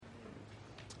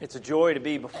It's a joy to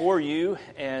be before you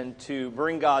and to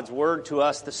bring God's Word to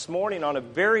us this morning on a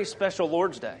very special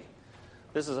Lord's Day.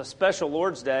 This is a special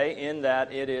Lord's Day in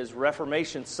that it is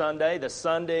Reformation Sunday, the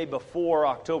Sunday before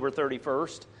October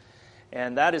 31st.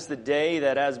 And that is the day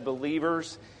that as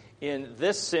believers in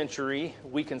this century,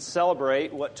 we can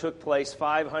celebrate what took place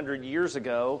 500 years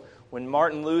ago when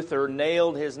Martin Luther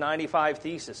nailed his 95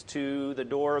 Theses to the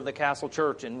door of the Castle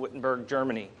Church in Wittenberg,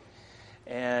 Germany,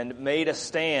 and made a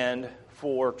stand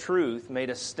for truth,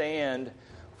 made a stand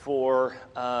for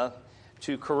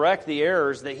to correct the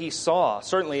errors that he saw.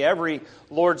 Certainly every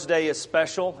Lord's Day is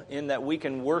special in that we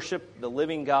can worship the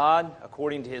living God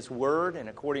according to His Word and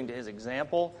according to His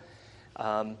example.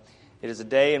 It is a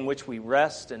day in which we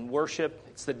rest and worship.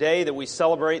 It's the day that we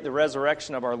celebrate the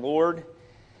resurrection of our Lord.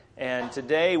 And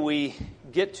today we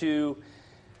get to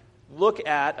look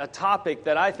at a topic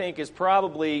that I think is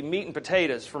probably meat and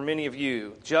potatoes for many of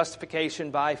you,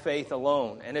 justification by faith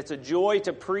alone. And it's a joy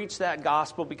to preach that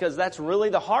gospel because that's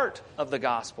really the heart of the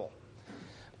gospel.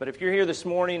 But if you're here this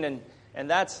morning and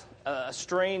that's a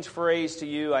strange phrase to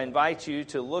you, I invite you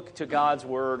to look to God's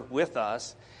Word with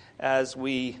us as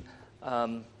we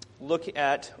look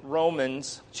at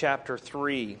Romans chapter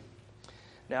 3.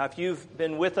 Now, if you've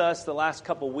been with us the last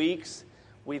couple weeks,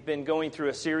 we've been going through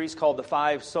a series called The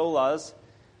Five Solas,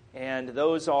 and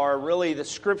those are really the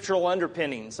scriptural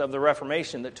underpinnings of the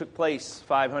Reformation that took place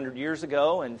 500 years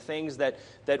ago and things that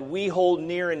we hold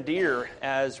near and dear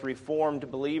as Reformed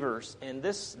believers in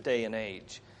this day and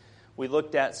age. We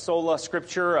looked at Sola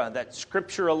Scriptura, that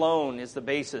Scripture alone is the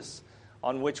basis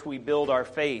on which we build our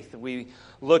faith. We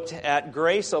looked at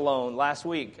grace alone last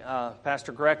week.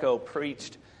 Pastor Greco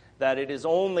preached that it is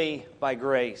only by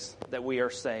grace that we are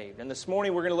saved. And this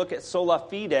morning we're going to look at Sola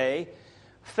Fide,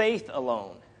 faith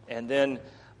alone. And then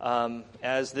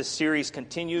as this series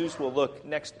continues, we'll look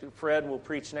next. Fred will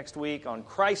preach next week on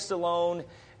Christ alone.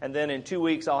 And then in 2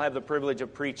 weeks I'll have the privilege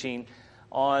of preaching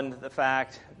on the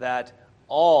fact that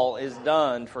all is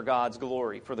done for God's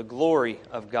glory, for the glory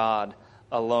of God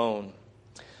alone.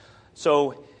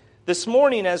 So this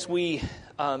morning as we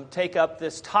take up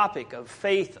this topic of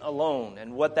faith alone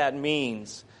and what that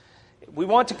means, we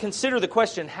want to consider the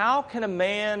question, how can a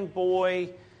man,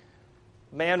 woman,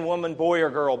 boy,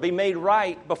 or girl be made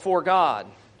right before God?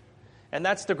 And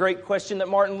that's the great question that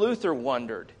Martin Luther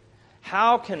wondered.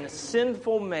 How can a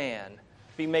sinful man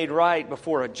be made right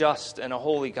before a just and a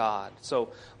holy God?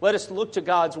 So let us look to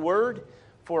God's Word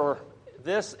for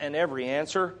this and every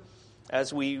answer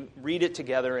as we read it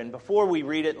together. And before we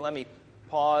read it, let me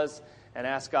pause and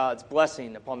ask God's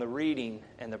blessing upon the reading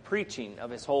and the preaching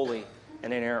of His holy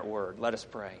and inerrant Word. Let us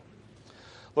pray.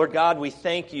 Lord God, we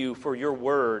thank You for Your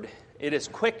Word. It is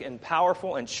quick and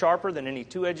powerful and sharper than any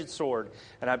two-edged sword.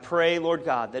 And I pray, Lord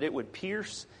God, that it would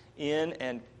pierce in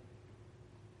and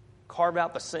carve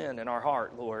out the sin in our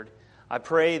heart, Lord. I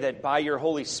pray that by Your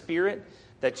Holy Spirit,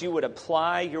 that You would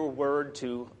apply Your Word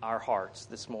to our hearts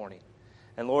this morning.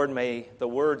 And Lord, may the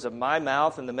words of my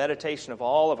mouth and the meditation of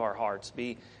all of our hearts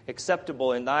be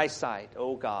acceptable in Thy sight,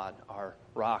 O God, our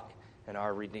rock and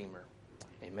our Redeemer.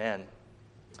 Amen.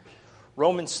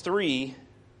 Romans 3,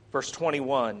 verse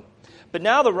 21. But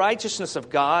now the righteousness of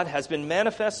God has been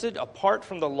manifested apart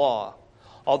from the law,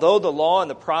 although the law and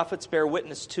the prophets bear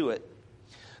witness to it.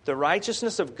 The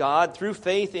righteousness of God through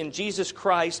faith in Jesus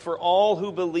Christ for all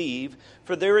who believe,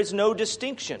 for there is no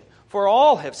distinction. For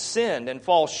all have sinned and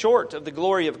fall short of the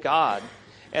glory of God,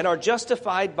 and are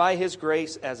justified by His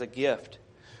grace as a gift,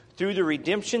 through the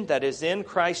redemption that is in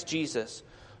Christ Jesus,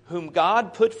 whom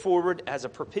God put forward as a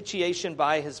propitiation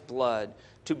by His blood,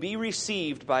 to be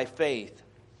received by faith.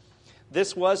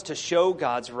 This was to show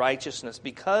God's righteousness,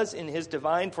 because in His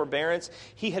divine forbearance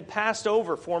He had passed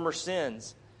over former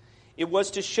sins. It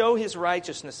was to show His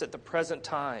righteousness at the present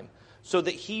time, so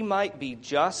that He might be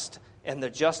just and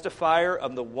the justifier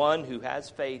of the one who has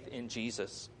faith in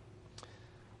Jesus.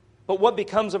 But what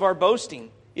becomes of our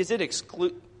boasting? It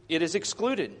is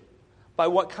excluded. By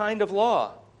what kind of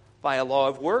law? By a law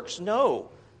of works?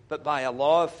 No, but by a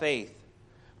law of faith.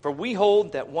 For we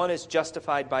hold that one is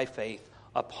justified by faith,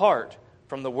 apart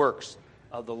from the works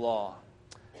of the law.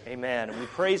 Amen. And we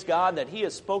praise God that He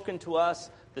has spoken to us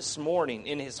this morning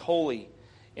in His holy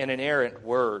and inerrant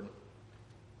Word.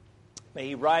 May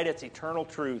He write its eternal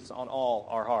truths on all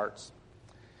our hearts.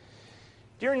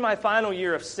 During my final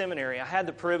year of seminary, I had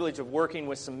the privilege of working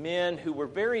with some men who were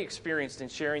very experienced in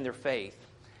sharing their faith.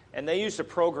 And they used a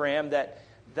program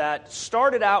that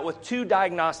started out with 2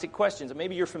 diagnostic questions. And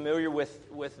maybe you're familiar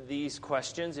with these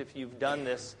questions if you've done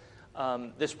this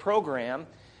program.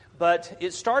 But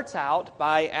it starts out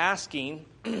by asking,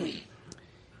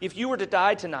 if you were to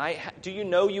die tonight, do you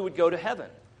know you would go to heaven?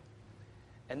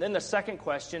 And then the second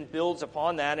question builds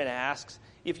upon that and asks,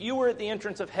 if you were at the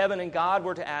entrance of heaven and God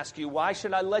were to ask you, why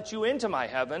should I let you into my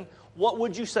heaven? What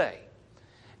would you say?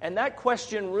 And that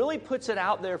question really puts it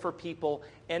out there for people,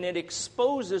 and it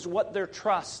exposes what their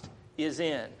trust is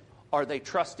in. Are they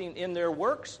trusting in their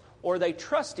works, or are they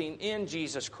trusting in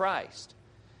Jesus Christ?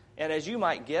 And as you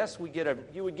might guess,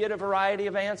 you would get a variety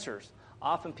of answers.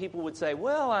 Often people would say,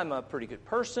 well, I'm a pretty good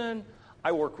person.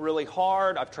 I work really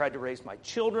hard. I've tried to raise my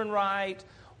children right.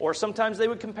 Or sometimes they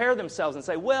would compare themselves and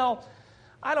say, well,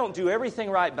 I don't do everything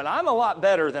right, but I'm a lot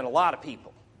better than a lot of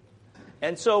people.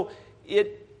 And so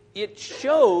it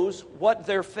shows what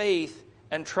their faith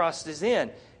and trust is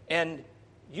in. And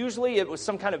usually it was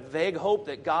some kind of vague hope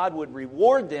that God would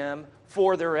reward them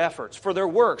for their efforts, for their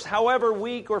works, however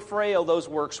weak or frail those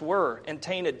works were and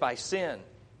tainted by sin.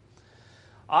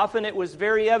 Often it was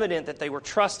very evident that they were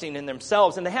trusting in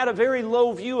themselves, and they had a very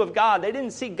low view of God. They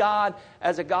didn't see God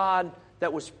as a God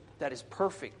that is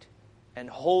perfect and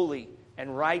holy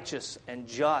and righteous and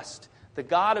just. The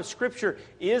God of Scripture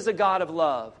is a God of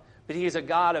love, but He is a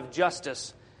God of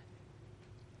justice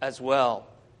as well.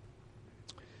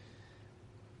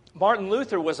 Martin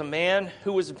Luther was a man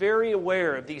who was very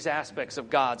aware of these aspects of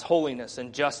God's holiness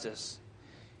and justice.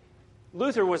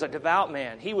 Luther was a devout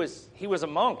man. He was a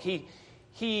monk.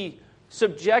 He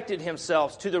subjected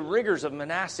himself to the rigors of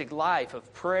monastic life,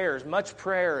 of prayers, much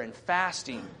prayer and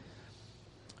fasting.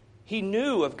 He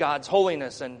knew of God's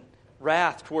holiness and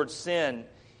wrath towards sin.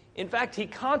 In fact, he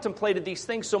contemplated these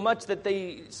things so much that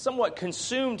they somewhat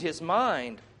consumed his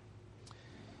mind.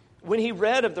 When he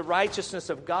read of the righteousness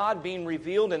of God being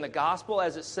revealed in the gospel,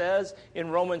 as it says in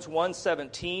Romans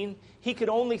 1:17, he could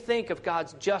only think of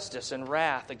God's justice and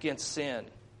wrath against sin.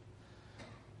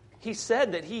 He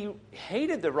said that he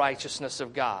hated the righteousness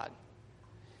of God.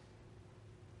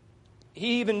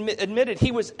 He even admitted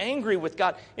he was angry with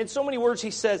God. In so many words,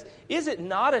 he says, is it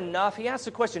not enough? He asks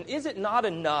the question, is it not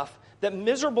enough that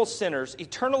miserable sinners,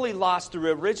 eternally lost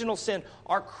through original sin,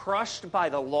 are crushed by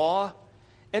the law?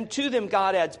 And to them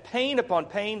God adds pain upon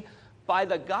pain by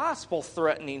the gospel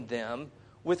threatening them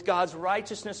with God's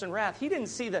righteousness and wrath. He didn't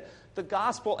see the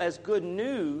gospel as good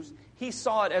news. He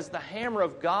saw it as the hammer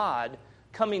of God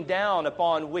coming down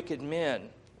upon wicked men.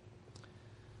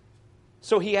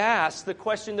 So he asked the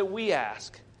question that we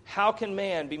ask, how can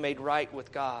man be made right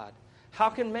with God? How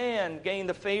can man gain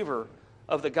the favor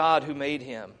of the God who made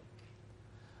him?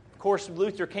 Of course,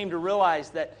 Luther came to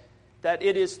realize that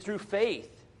it is through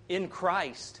faith in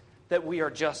Christ that we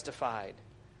are justified.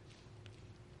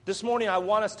 This morning I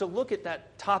want us to look at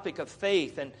that topic of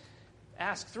faith and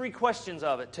ask 3 questions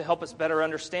of it to help us better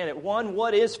understand it. 1,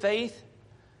 what is faith?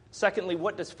 Secondly,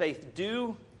 what does faith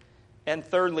do? And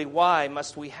thirdly, why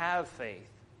must we have faith?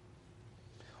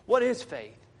 What is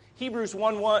faith? Hebrews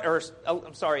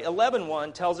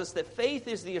 11:1 tells us that faith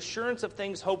is the assurance of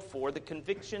things hoped for, the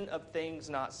conviction of things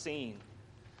not seen.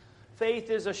 Faith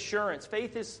is assurance.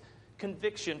 Faith is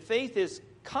conviction. Faith is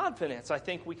confidence, I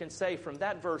think we can say from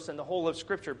that verse and the whole of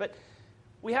Scripture. But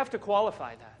we have to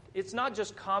qualify that. It's not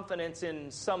just confidence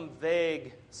in some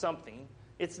vague something.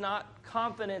 It's not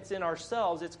confidence in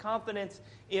ourselves. It's confidence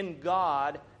in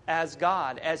God, as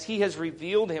He has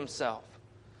revealed Himself.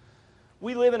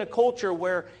 We live in a culture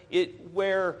where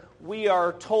we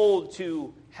are told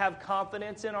to have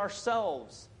confidence in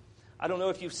ourselves. I don't know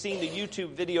if you've seen the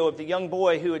YouTube video of the young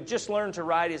boy who had just learned to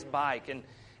ride his bike,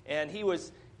 and he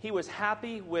was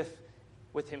happy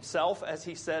with himself, as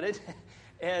he said it,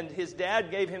 and his dad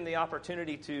gave him the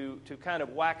opportunity to kind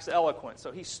of wax eloquent.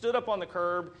 So he stood up on the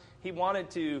curb. He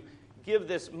wanted to give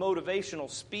this motivational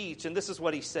speech, and this is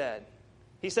what he said.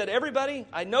 He said, "Everybody,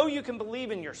 I know you can believe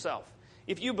in yourself.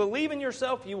 If you believe in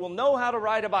yourself, you will know how to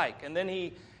ride a bike." And then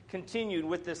he continued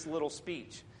with this little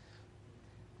speech.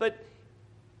 But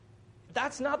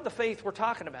that's not the faith we're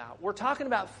talking about. We're talking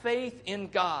about faith in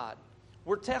God.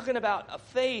 We're talking about a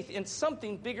faith in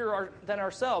something bigger than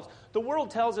ourselves. The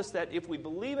world tells us that if we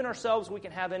believe in ourselves, we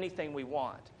can have anything we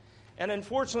want. And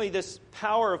unfortunately, this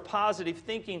power of positive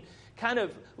thinking kind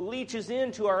of leaches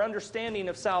into our understanding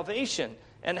of salvation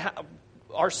and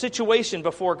our situation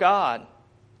before God.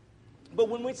 But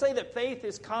when we say that faith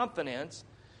is confidence,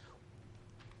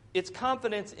 it's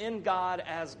confidence in God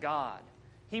as God.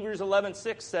 Hebrews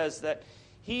 11:6 says that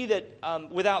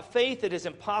without faith it is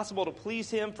impossible to please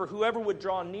Him, for whoever would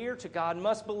draw near to God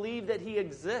must believe that He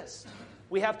exists.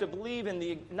 We have to believe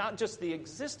in not just the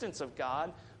existence of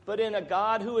God, but in a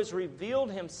God who has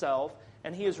revealed Himself,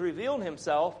 and He has revealed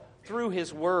Himself through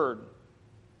His Word.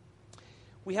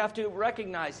 We have to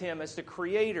recognize Him as the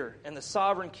Creator and the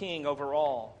Sovereign King over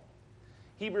all.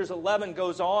 Hebrews 11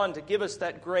 goes on to give us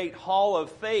that great hall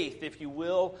of faith, if you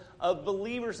will, of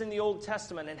believers in the Old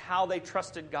Testament and how they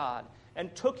trusted God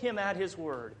and took Him at His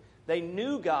word. They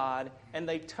knew God and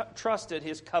they trusted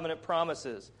His covenant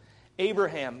promises.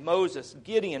 Abraham, Moses,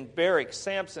 Gideon, Barak,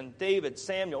 Samson, David,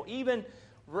 Samuel, even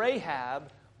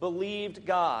Rahab believed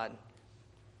God.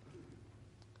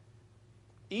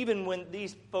 Even when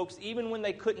these folks, even when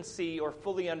they couldn't see or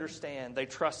fully understand, they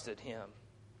trusted Him.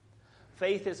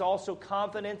 Faith is also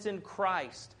confidence in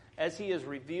Christ as He is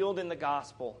revealed in the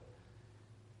gospel.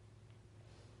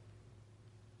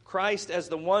 Christ as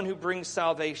the one who brings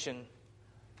salvation.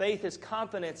 Faith is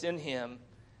confidence in Him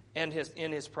and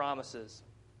in His promises.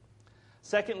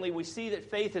 Secondly, we see that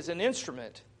faith is an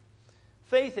instrument.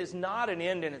 Faith is not an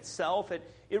end in itself. It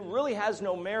really has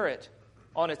no merit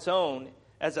on its own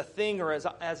as a thing or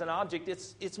as an object.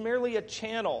 It's merely a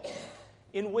channel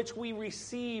in which we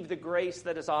receive the grace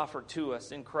that is offered to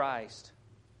us in Christ.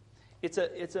 It's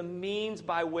a means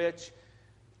by which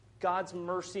God's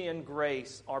mercy and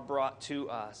grace are brought to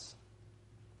us.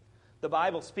 The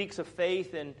Bible speaks of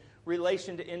faith in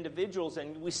relation to individuals,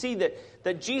 and we see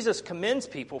that Jesus commends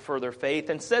people for their faith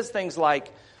and says things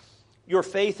like, "Your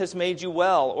faith has made you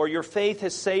well," or "Your faith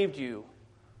has saved you."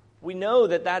 We know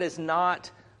that is not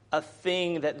a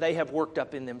thing that they have worked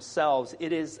up in themselves.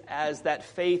 It is as that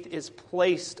faith is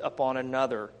placed upon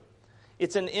another.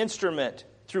 It's an instrument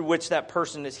through which that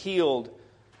person is healed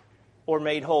or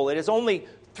made whole. It is only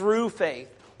through faith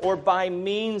or by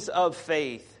means of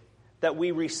faith that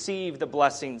we receive the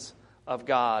blessings of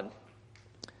God.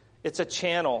 It's a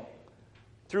channel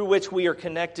through which we are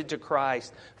connected to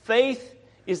Christ. Faith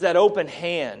is that open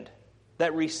hand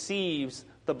that receives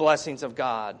the blessings of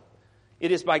God.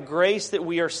 It is by grace that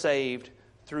we are saved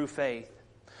through faith.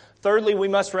 Thirdly, we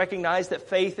must recognize that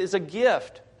faith is a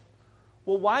gift.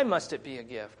 Well, why must it be a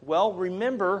gift? Well,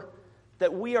 remember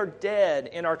that we are dead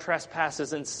in our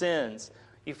trespasses and sins,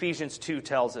 Ephesians 2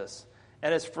 tells us.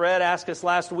 And as Fred asked us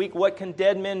last week, what can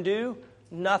dead men do?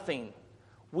 Nothing.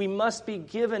 We must be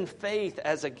given faith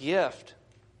as a gift.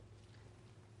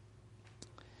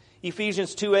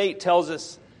 Ephesians 2:8 tells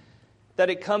us that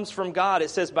it comes from God. It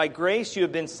says, "By grace you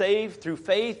have been saved through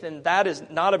faith, and that is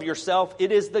not of yourself.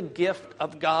 It is the gift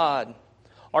of God."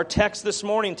 Our text this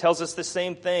morning tells us the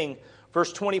same thing.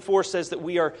 Verse 24 says that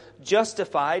we are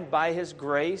justified by His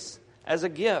grace as a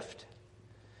gift.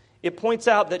 It points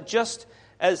out that just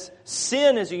as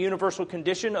sin is a universal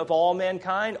condition of all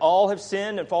mankind, all have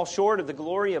sinned and fall short of the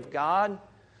glory of God,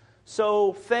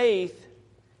 so faith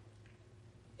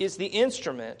is the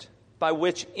instrument by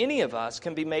which any of us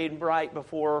can be made right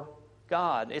before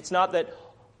God. It's not that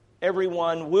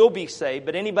everyone will be saved,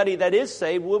 but anybody that is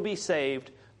saved will be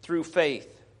saved through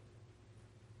faith.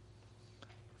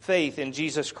 Faith in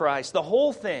Jesus Christ. The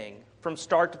whole thing, from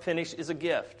start to finish, is a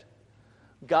gift.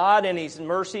 God, in His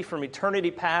mercy from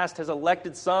eternity past, has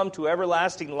elected some to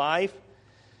everlasting life.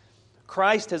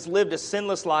 Christ has lived a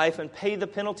sinless life and paid the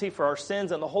penalty for our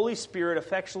sins, and the Holy Spirit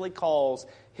effectually calls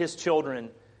His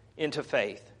children into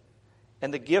faith.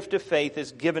 And the gift of faith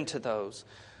is given to those.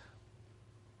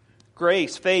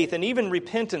 Grace, faith, and even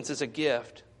repentance is a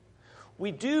gift.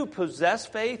 We do possess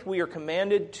faith. We are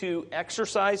commanded to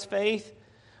exercise faith.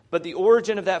 But the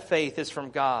origin of that faith is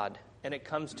from God, and it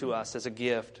comes to us as a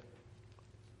gift.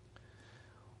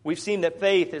 We've seen that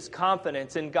faith is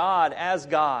confidence in God,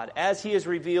 as He is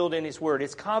revealed in His Word.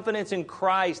 It's confidence in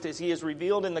Christ as He is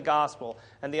revealed in the gospel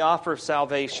and the offer of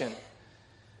salvation.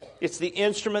 It's the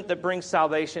instrument that brings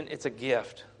salvation. It's a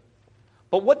gift.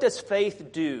 But what does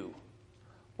faith do?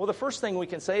 Well, the first thing we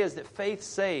can say is that faith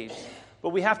saves. But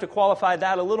we have to qualify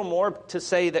that a little more to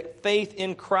say that faith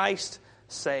in Christ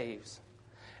saves.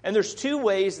 And there's two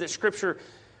ways that Scripture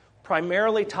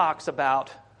primarily talks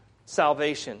about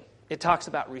salvation. It talks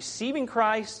about receiving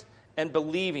Christ and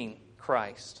believing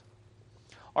Christ.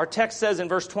 Our text says in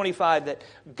verse 25 that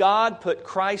God put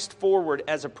Christ forward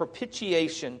as a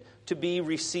propitiation to be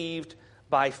received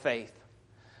by faith.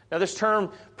 Now, this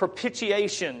term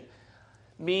propitiation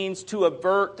means to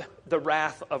avert the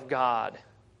wrath of God.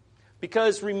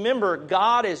 Because remember,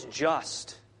 God is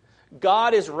just,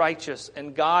 God is righteous,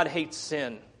 and God hates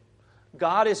sin.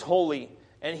 God is holy,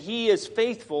 and He is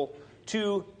faithful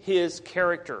to His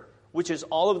character, which is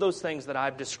all of those things that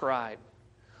I've described.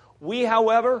 We,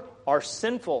 however, are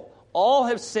sinful. All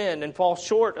have sinned and fall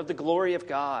short of the glory of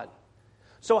God.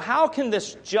 So how can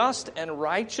this just and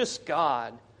righteous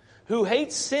God, who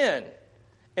hates sin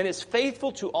and is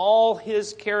faithful to all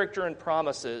His character and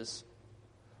promises,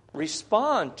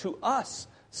 respond to us,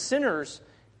 sinners,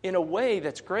 in a way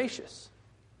that's gracious?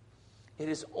 It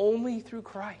is only through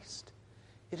Christ.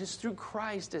 It is through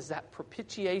Christ as that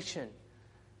propitiation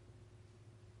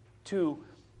to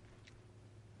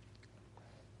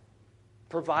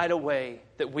provide a way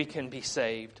that we can be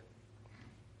saved.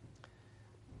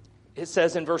 It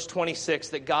says in verse 26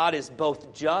 that God is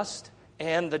both just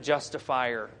and the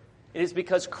justifier. It is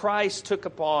because Christ took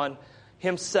upon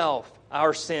himself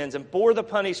our sins and bore the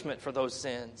punishment for those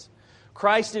sins.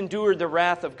 Christ endured the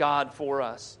wrath of God for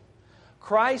us.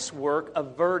 Christ's work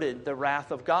averted the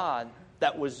wrath of God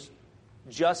that was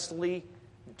justly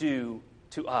due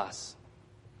to us.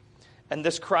 And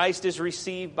this Christ is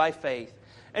received by faith.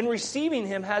 And receiving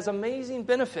him has amazing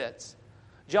benefits.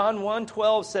 John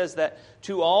 1:12 says that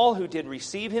to all who did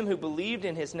receive him, who believed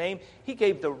in his name, he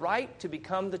gave the right to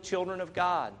become the children of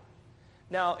God.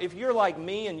 Now, if you're like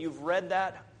me and you've read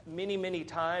that many, many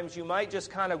times, you might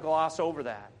just kind of gloss over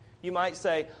that. You might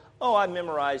say, oh, I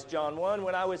memorized John 1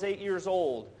 when I was 8 years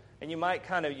old. And you might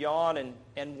kind of yawn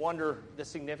and wonder the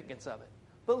significance of it.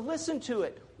 But listen to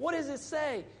it. What does it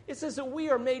say? It says that we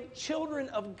are made children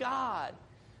of God.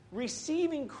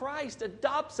 Receiving Christ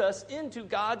adopts us into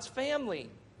God's family.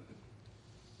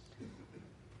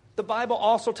 The Bible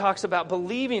also talks about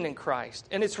believing in Christ.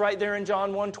 And it's right there in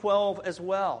John 1:12 as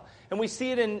well. And we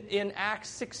see it in Acts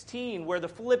 16, where the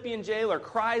Philippian jailer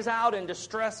cries out in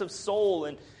distress of soul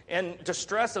and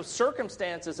distress of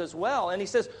circumstances as well. And he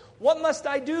says, what must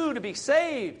I do to be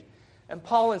saved? And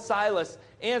Paul and Silas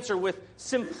answer with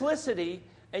simplicity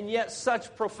and yet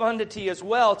such profundity as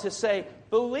well to say,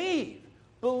 believe.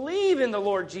 Believe in the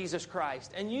Lord Jesus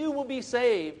Christ, and you will be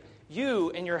saved,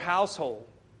 you and your household.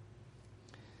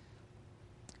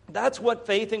 That's what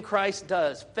faith in Christ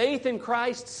does. Faith in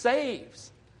Christ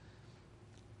saves.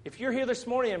 If you're here this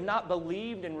morning and have not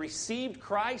believed and received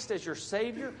Christ as your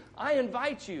Savior, I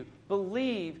invite you,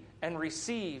 believe and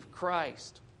receive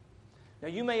Christ. Now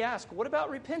you may ask, what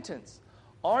about repentance?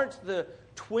 Aren't the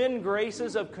twin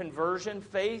graces of conversion,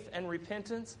 faith and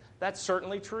repentance? That's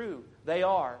certainly true. They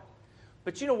are.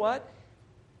 But you know what?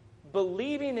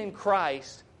 Believing in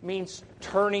Christ means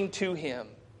turning to him.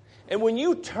 And when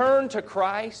you turn to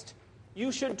Christ,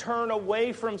 you should turn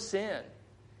away from sin.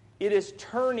 It is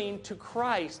turning to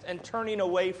Christ and turning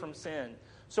away from sin.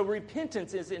 So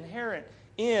repentance is inherent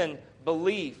in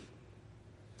belief.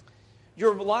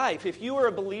 Your life, if you are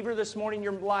a believer this morning,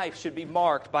 your life should be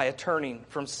marked by a turning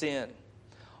from sin.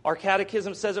 Our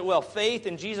catechism says it well. Faith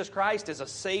in Jesus Christ is a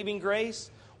saving grace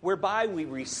whereby we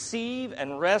receive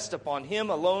and rest upon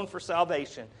him alone for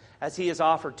salvation, as he has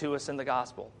offered to us in the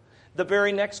gospel. The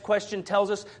very next question tells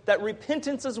us that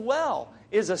repentance as well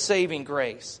is a saving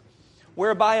grace,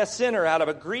 whereby a sinner out of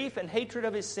a grief and hatred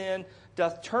of his sin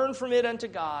doth turn from it unto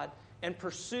God and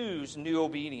pursues new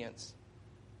obedience.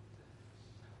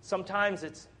 Sometimes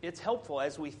it's helpful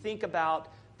as we think about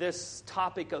this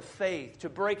topic of faith to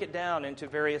break it down into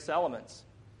various elements.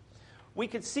 We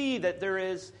could see that there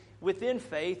is within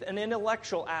faith an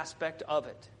intellectual aspect of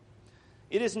it.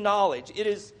 It is knowledge. It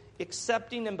is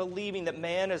accepting and believing that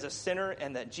man is a sinner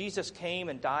and that Jesus came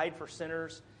and died for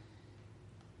sinners.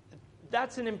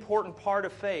 That's an important part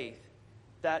of faith.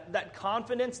 That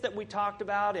confidence that we talked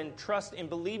about and trust in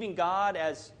believing God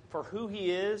as for who he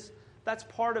is, that's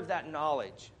part of that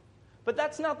knowledge. But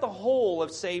that's not the whole of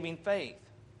saving faith.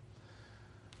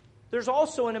 There's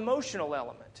also an emotional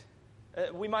element.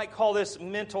 We might call this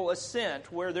mental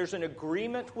assent, where there's an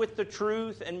agreement with the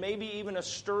truth and maybe even a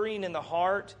stirring in the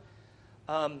heart,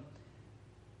 an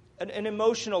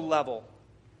emotional level.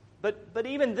 But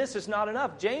even this is not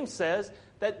enough. James says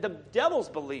that the devils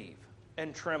believe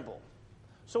and tremble.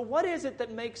 So what is it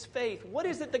that makes faith? What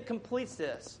is it that completes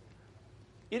this?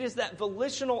 It is that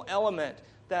volitional element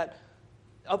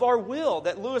of our will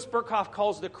that Louis Berkhoff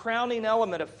calls the crowning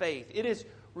element of faith. It is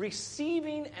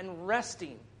receiving and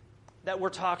resting that we're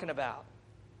talking about.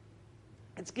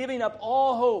 It's giving up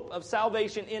all hope of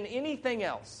salvation in anything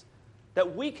else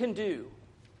that we can do.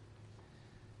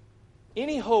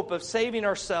 Any hope of saving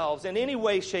ourselves in any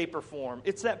way, shape, or form.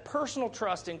 It's that personal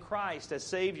trust in Christ as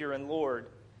Savior and Lord.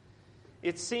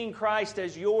 It's seeing Christ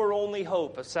as your only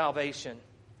hope of salvation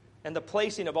and the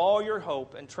placing of all your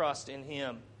hope and trust in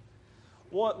him.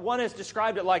 One has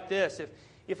described it like this.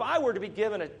 If I were to be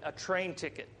given a train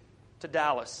ticket to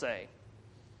Dallas, say,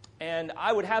 and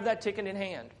I would have that ticket in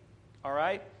hand, all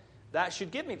right? That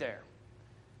should get me there.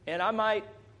 And I might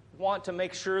want to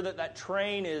make sure that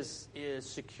train is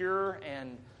secure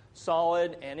and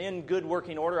solid and in good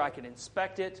working order. I could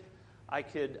inspect it. I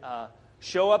could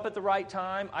show up at the right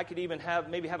time. I could even have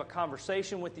a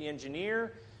conversation with the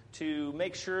engineer to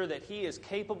make sure that he is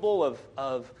capable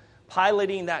of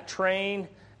piloting that train.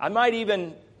 I might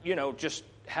even, just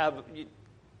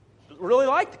really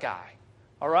like the guy,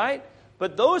 all right?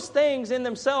 But those things in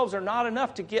themselves are not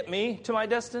enough to get me to my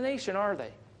destination, are they?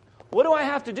 What do I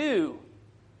have to do?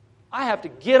 I have to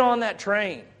get on that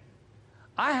train.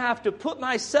 I have to put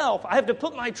my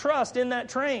trust in that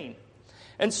train.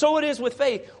 And so it is with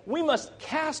faith. We must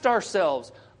cast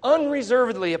ourselves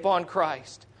unreservedly upon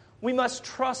Christ. We must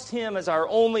trust Him as our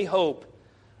only hope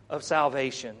of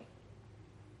salvation.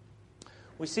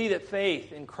 We see that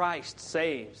faith in Christ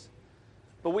saves.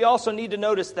 But we also need to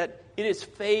notice that it is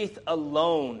faith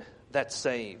alone that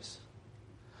saves.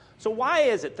 So why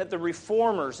is it that the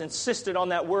Reformers insisted on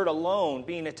that word alone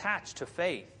being attached to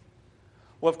faith?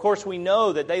 Well, of course, we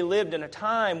know that they lived in a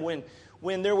time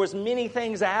when there was many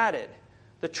things added.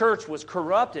 The church was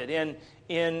corrupted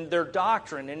in their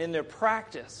doctrine and in their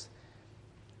practice.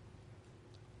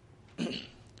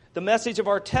 The message of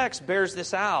our text bears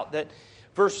this out, that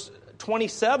verse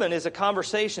 27 is a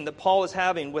conversation that Paul is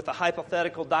having with a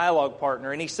hypothetical dialogue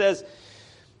partner. And he says,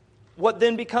 what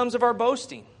then becomes of our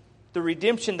boasting? The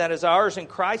redemption that is ours in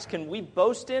Christ, can we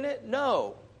boast in it?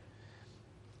 No.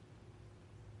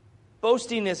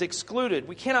 Boasting is excluded.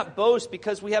 We cannot boast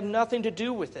because we have nothing to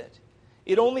do with it.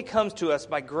 It only comes to us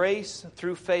by grace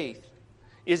through faith.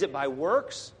 Is it by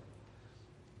works?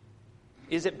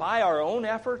 Is it by our own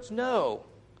efforts? No,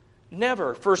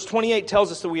 never. Verse 28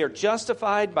 tells us that we are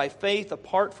justified by faith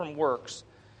apart from works.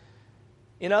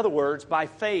 In other words, by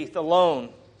faith alone.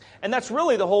 And that's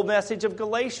really the whole message of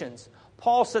Galatians.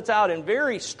 Paul sets out in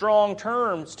very strong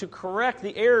terms to correct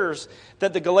the errors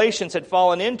that the Galatians had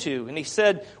fallen into. And he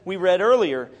said, we read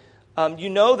earlier, you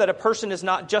know that a person is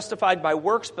not justified by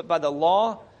works, but by the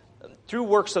law, through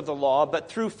works of the law, but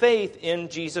through faith in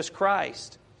Jesus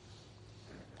Christ.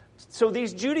 So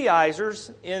these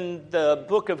Judaizers in the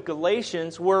book of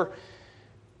Galatians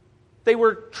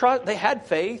they had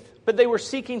faith, but they were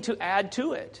seeking to add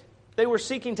to it. They were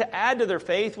seeking to add to their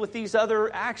faith with these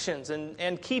other actions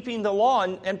and keeping the law.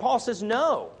 And Paul says,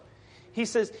 no. He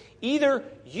says, either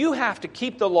you have to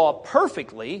keep the law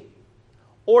perfectly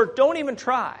or don't even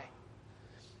try.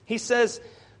 He says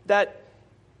that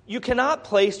you cannot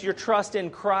place your trust in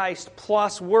Christ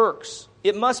plus works.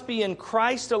 It must be in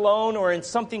Christ alone or in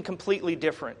something completely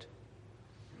different.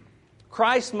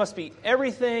 Christ must be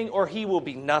everything or He will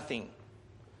be nothing.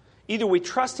 Either we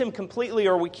trust Him completely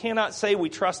or we cannot say we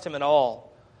trust Him at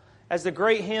all. As the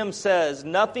great hymn says,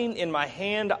 nothing in my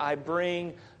hand I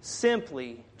bring,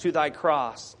 simply to Thy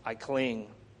cross I cling.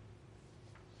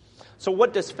 So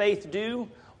what does faith do?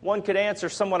 One could answer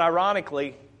somewhat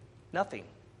ironically, nothing.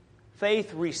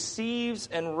 Faith receives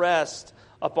and rests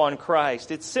upon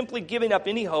Christ. It's simply giving up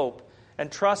any hope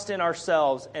and trust in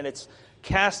ourselves, and it's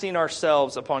casting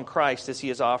ourselves upon Christ as He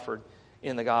is offered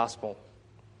in the gospel.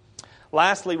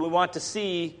 Lastly, we want to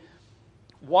see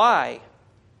why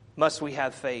must we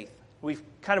have faith. We've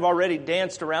kind of already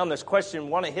danced around this question. We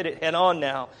want to hit it head on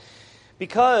now.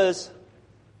 Because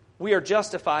we are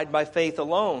justified by faith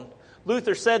alone.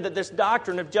 Luther said that this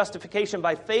doctrine of justification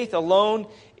by faith alone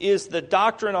is the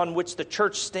doctrine on which the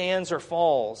church stands or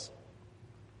falls.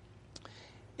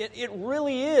 It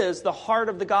really is the heart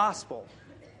of the gospel.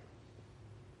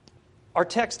 Our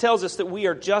text tells us that we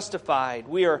are justified.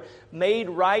 We are made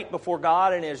right before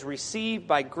God and is received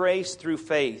by grace through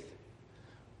faith.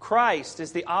 Christ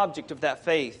is the object of that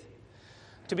faith.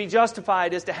 To be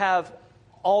justified is to have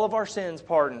all of our sins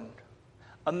pardoned.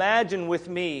 Imagine with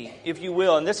me, if you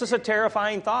will, and this is a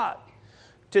terrifying thought,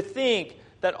 to think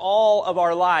that all of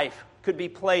our life could be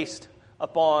placed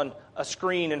upon a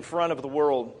screen in front of the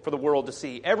world for the world to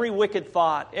see. Every wicked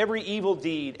thought, every evil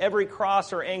deed, every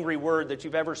cross or angry word that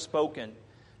you've ever spoken.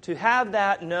 To have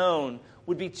that known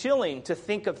would be chilling to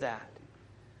think of that.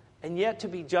 And yet to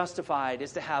be justified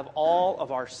is to have all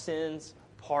of our sins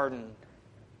pardoned.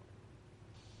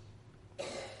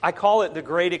 I call it the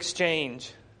great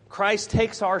exchange. Christ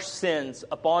takes our sins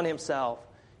upon Himself.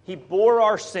 He bore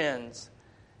our sins.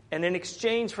 And in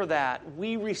exchange for that,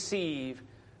 we receive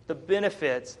the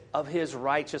benefits of His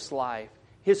righteous life,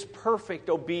 His perfect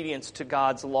obedience to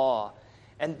God's law.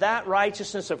 And that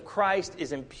righteousness of Christ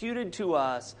is imputed to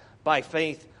us by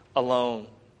faith alone.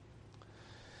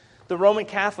 The Roman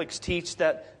Catholics teach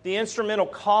that the instrumental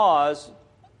cause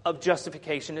of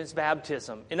justification is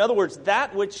baptism. In other words,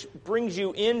 that which brings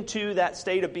you into that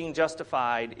state of being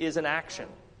justified is an action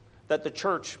that the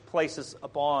church places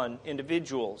upon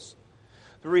individuals.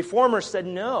 The Reformers said,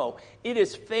 no, it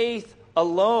is faith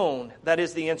alone that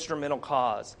is the instrumental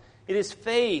cause. It is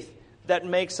faith that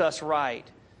makes us right.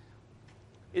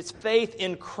 It's faith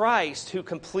in Christ who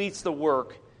completes the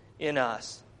work in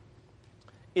us.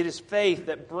 It is faith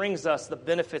that brings us the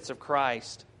benefits of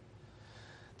Christ.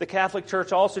 The Catholic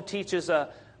Church also teaches an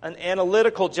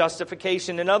analytical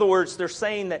justification. In other words, they're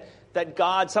saying that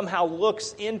God somehow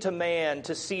looks into man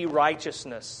to see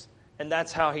righteousness. and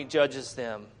that's how he judges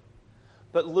them.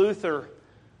 But Luther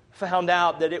found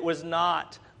out that it was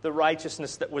not the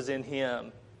righteousness that was in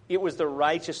him. It was the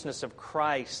righteousness of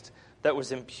Christ that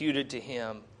was imputed to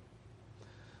him.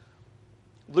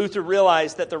 Luther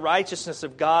realized that the righteousness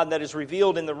of God that is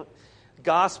revealed in the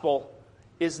gospel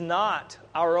is not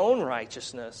our own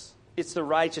righteousness. It's the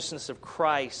righteousness of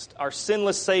Christ, our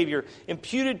sinless Savior,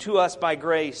 imputed to us by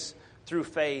grace through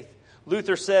faith.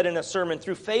 Luther said in a sermon,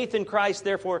 "Through faith in Christ,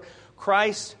 therefore,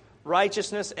 Christ's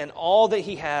righteousness and all that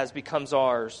he has becomes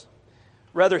ours.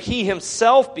 Rather, he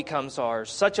himself becomes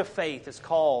ours. Such a faith is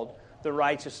called the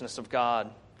righteousness of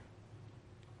God."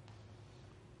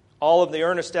 All of the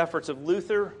earnest efforts of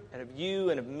Luther and of you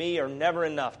and of me are never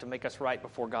enough to make us right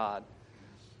before God.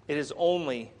 It is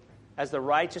only as the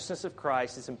righteousness of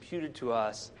Christ is imputed to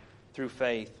us through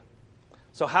faith.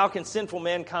 So how can sinful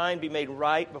mankind be made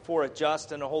right before a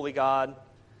just and a holy God?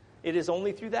 It is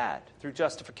only through that, through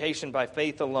justification by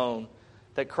faith alone,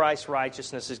 that Christ's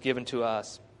righteousness is given to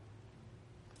us.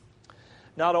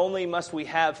 Not only must we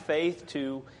have faith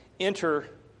to enter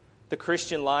the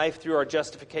Christian life through our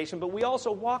justification, but we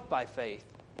also walk by faith.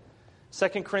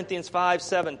 2 Corinthians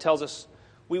 5:7 tells us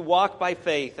we walk by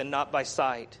faith and not by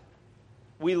sight.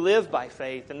 We live by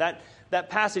faith, and that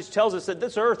passage tells us that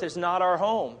this earth is not our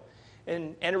home.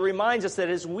 And it reminds us that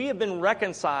as we have been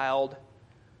reconciled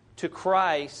to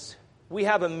Christ, we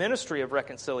have a ministry of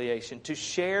reconciliation to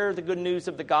share the good news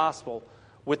of the gospel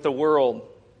with the world.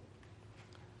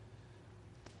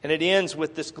 And it ends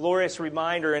with this glorious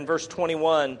reminder in verse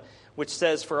 21, which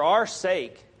says, "For our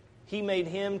sake he made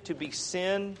him to be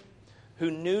sin who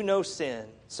knew no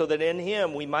sin, so that in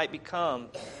him we might become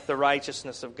the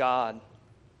righteousness of God."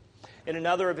 In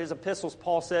another of his epistles,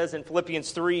 Paul says in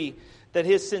Philippians 3 that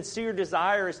his sincere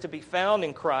desire is to be found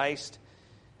in Christ,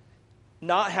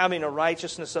 not having a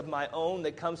righteousness of my own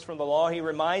that comes from the law. He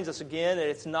reminds us again that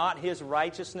it's not his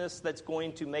righteousness that's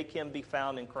going to make him be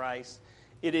found in Christ.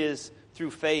 It is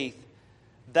through faith.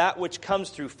 That which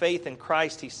comes through faith in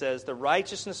Christ, he says, the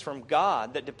righteousness from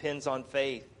God that depends on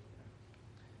faith.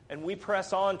 And we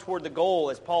press on toward the goal,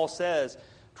 as Paul says,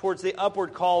 towards the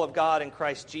upward call of God in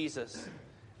Christ Jesus.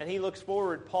 And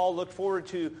Paul looked forward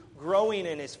to growing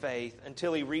in his faith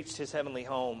until he reached his heavenly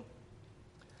home.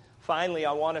 Finally,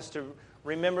 I want us to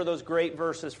remember those great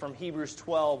verses from Hebrews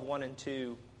 12, 1 and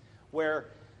 2, where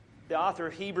the author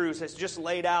of Hebrews has just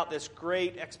laid out this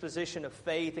great exposition of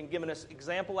faith and given us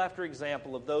example after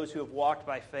example of those who have walked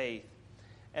by faith.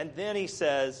 And then he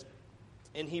says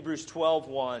in Hebrews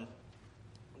 12:1,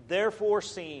 "Therefore,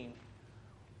 seeing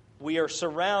we are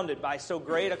surrounded by so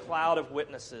great a cloud of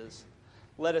witnesses,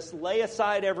 let us lay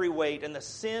aside every weight and the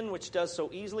sin which does so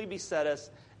easily beset us,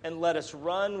 and let us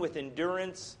run with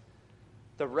endurance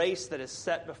the race that is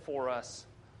set before us,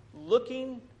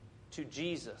 looking to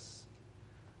Jesus,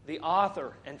 the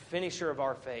author and finisher of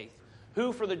our faith,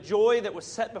 who for the joy that was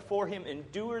set before him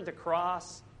endured the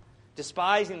cross,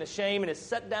 despising the shame, and is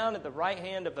set down at the right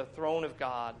hand of the throne of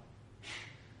God."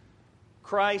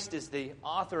 Christ is the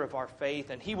author of our faith,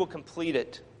 and he will complete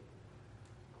it.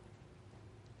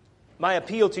 My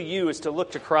appeal to you is to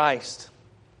look to Christ.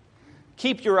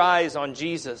 Keep your eyes on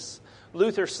Jesus.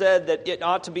 Luther said that it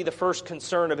ought to be the first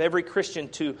concern of every Christian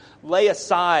to lay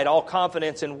aside all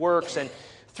confidence in works and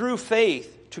through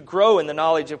faith to grow in the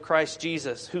knowledge of Christ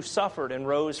Jesus, who suffered and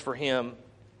rose for him.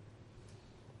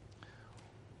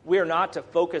 We are not to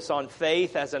focus on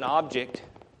faith as an object,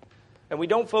 and we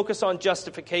don't focus on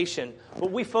justification,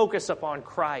 but we focus upon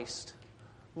Christ.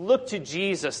 Look to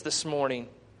Jesus this morning.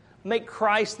 Make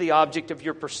Christ the object of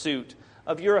your pursuit,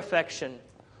 of your affection.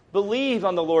 Believe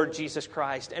on the Lord Jesus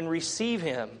Christ and receive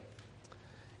him.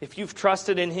 If you've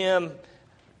trusted in him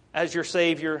as your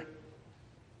Savior,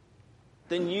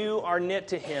 then you are knit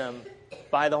to him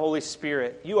by the Holy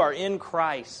Spirit. You are in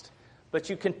Christ, but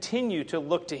you continue to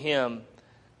look to him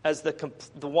as the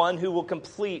one who will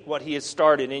complete what he has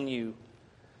started in you.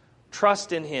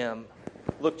 Trust in him.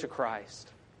 Look to Christ.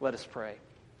 Let us pray.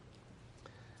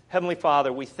 Heavenly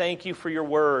Father, we thank you for your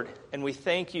word, and we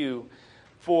thank you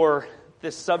for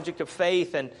this subject of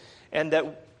faith, and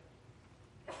that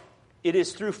it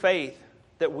is through faith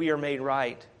that we are made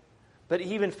right. But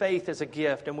even faith is a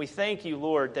gift, and we thank you,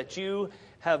 Lord, that you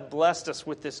have blessed us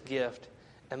with this gift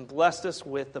and blessed us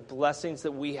with the blessings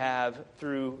that we have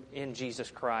through in Jesus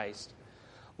Christ.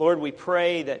 Lord, we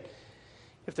pray that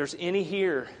if there's any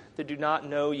here that do not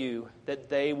know you, that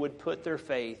they would put their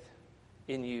faith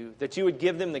in you, that you would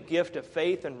give them the gift of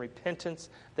faith and repentance,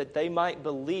 that they might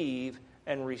believe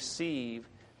and receive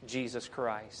Jesus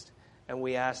Christ. And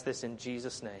we ask this in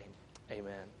Jesus' name.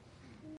 Amen.